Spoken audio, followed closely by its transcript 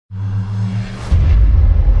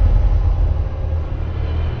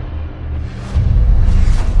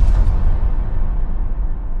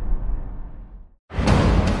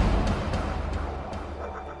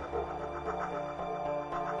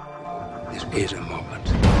is a moment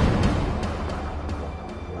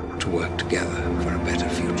to work together for a better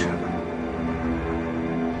future.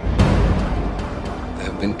 There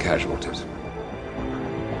have been casualties,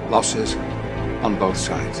 losses on both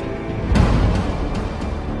sides.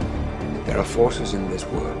 There are forces in this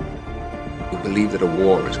world who believe that a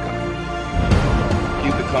war is coming.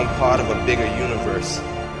 You become part of a bigger universe.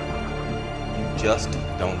 You just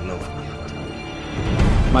don't know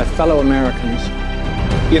it. My fellow Americans,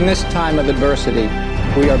 in this time of adversity,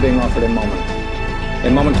 we are being offered a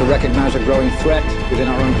moment to recognize a growing threat within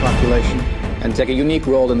our own population and take a unique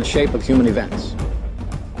role in the shape of human events.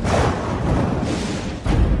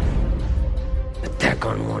 Attack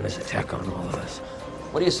on one is attack on all of us.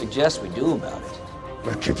 What do you suggest we do about it?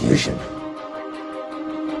 Retribution.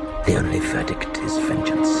 The only verdict is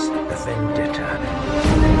vengeance, the vendetta.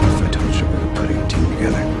 If I told you we were putting a team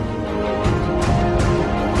together.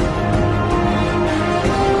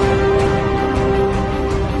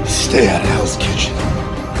 Stay out of Hell's Kitchen.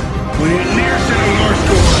 When you're near setting your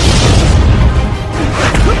score.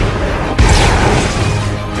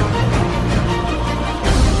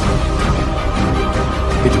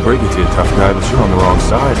 Hate to break it to you, tough guy, but you're on the wrong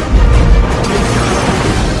side.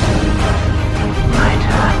 My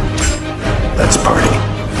turn. Let's party.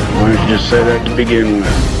 Why don't you just say that to begin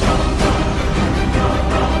with?